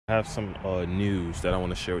I have some news that I want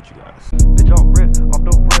to share with you guys. Bitch, I'm rip, I'm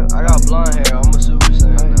dope rip. I got blonde hair, I'm a super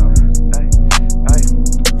saiyan now.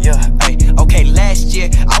 Yeah, okay, last year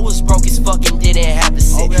I was broke as fuck and didn't have a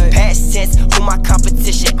cent. Okay. Past tense, who my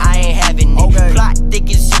competition, I ain't having it. Okay. Plot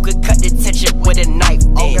thick as you could cut the tension with a knife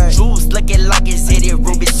then. Okay. Jewels looking like it's hit it,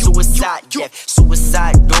 Ruby, suicide death.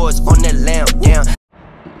 Suicide doors on the lamp down.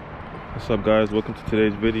 What's up, guys? Welcome to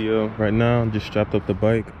today's video. Right now I'm just strapped up the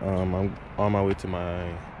bike. I'm on my way to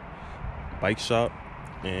my bike shop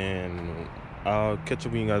and I'll catch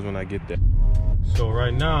up with you guys when I get there. So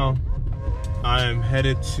right now I'm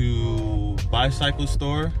headed to bicycle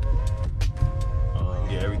store.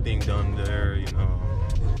 Get everything done there, you know,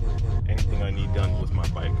 anything I need done with my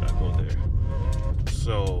bike, I go there.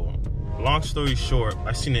 So long story short,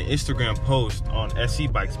 I seen an Instagram post on SE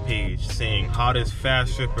Bike's page saying hottest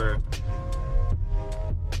fast stripper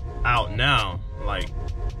out now, like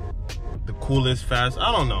the coolest fast,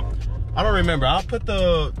 I don't know, I don't remember. I'll put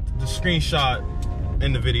the screenshot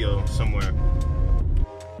in the video somewhere.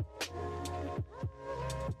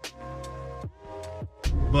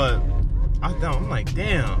 But I'm like,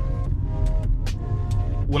 damn.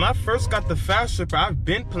 When I first got the fast stripper, I've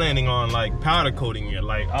been planning on like powder coating it.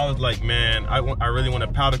 Like I was like, man, I really want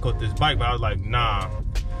to powder coat this bike, but I was like, nah,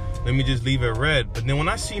 let me just leave it red. But then when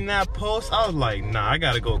I seen that post, I was like, nah, I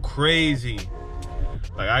gotta go crazy.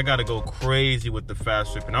 Like I gotta go crazy with the fast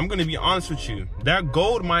stripper. And I'm gonna be honest with you, that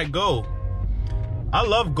gold might go. I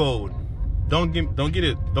love gold. Don't get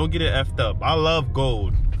it effed up. I love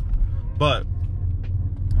gold, but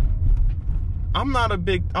I'm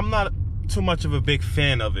not too much of a big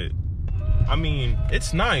fan of it. I mean,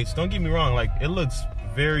 it's nice, don't get me wrong, like it looks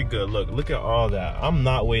very good. Look at all that. I'm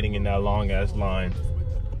not waiting in that long ass line.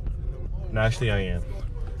 No, actually I am.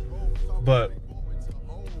 But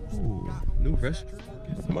ooh, new restaurant.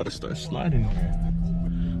 I'm about to start sliding there.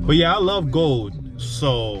 But yeah, I love gold,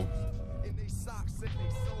 so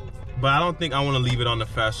but I don't think I want to leave it on the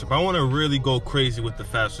fast stripper. I want to really go crazy with the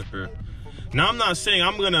fast stripper. Now, I'm not saying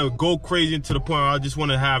I'm gonna go crazy to the point where I just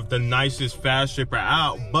want to have the nicest fast stripper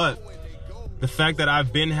out, but the fact that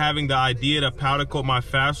I've been having the idea to powder coat my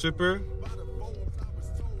fast stripper,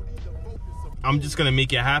 I'm just gonna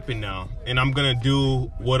make it happen now. And I'm gonna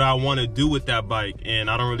do what I want to do with that bike, and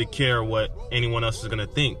I don't really care what anyone else is gonna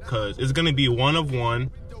think, because it's gonna be one of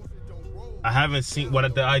one. I haven't seen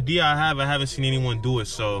the idea I haven't seen anyone do it,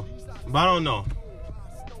 so, but I don't know.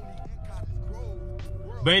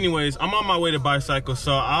 But anyways, I'm on my way to bicycle,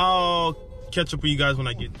 so I'll catch up with you guys when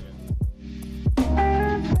I get there.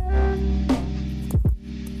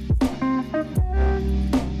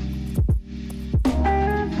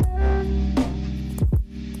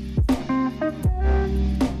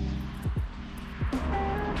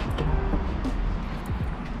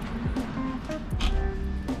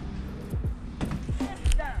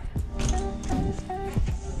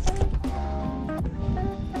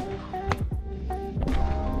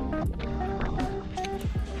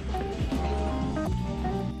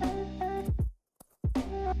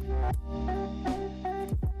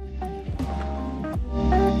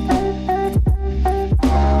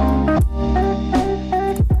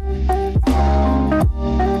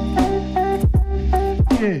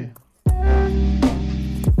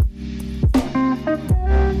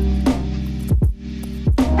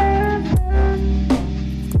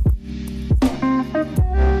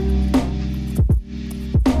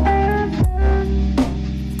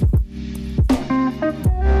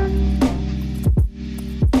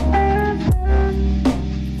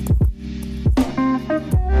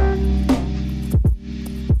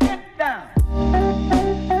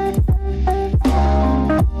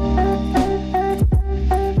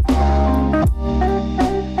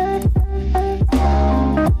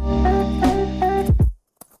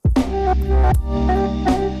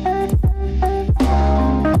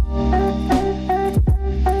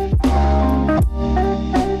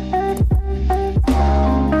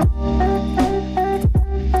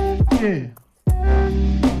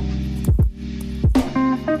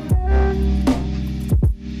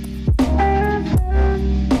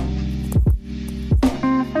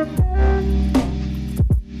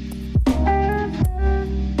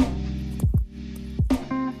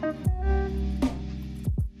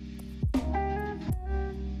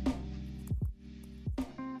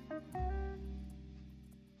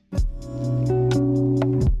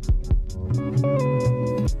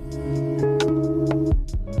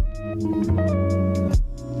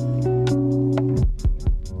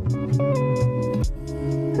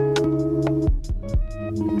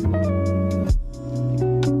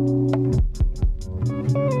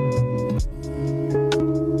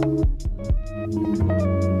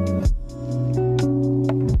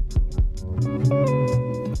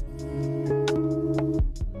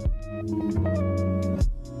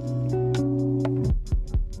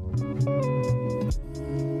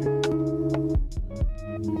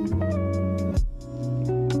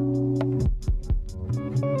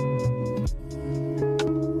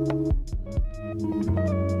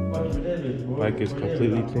 Bike is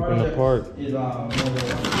completely taken apart.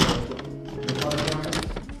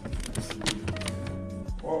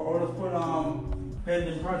 Or let's put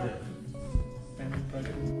pending project.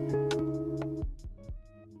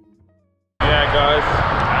 Yeah, guys,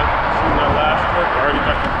 this is my last clip. I already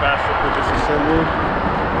got the fast circle disassembled.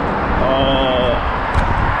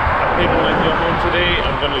 I think when I get home today,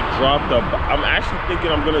 I'm actually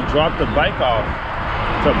thinking I'm gonna drop the bike off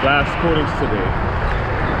to blast coatings today,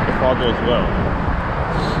 if all goes well.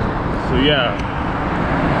 So yeah,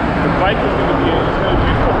 the bike is gonna be a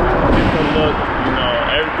different look. You know,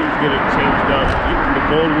 everything's getting changed up. Even the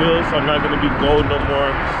gold wheels are not gonna be gold no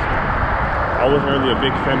more. I wasn't really a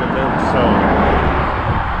big fan of them. So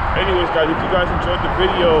anyways, guys, if you guys enjoyed the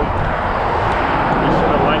video, make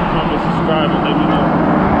sure to like, comment, subscribe, and let me know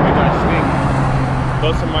what you guys think.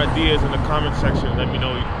 Throw some ideas in the comment section. Let me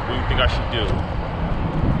know what you think I should do.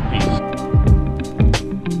 Peace.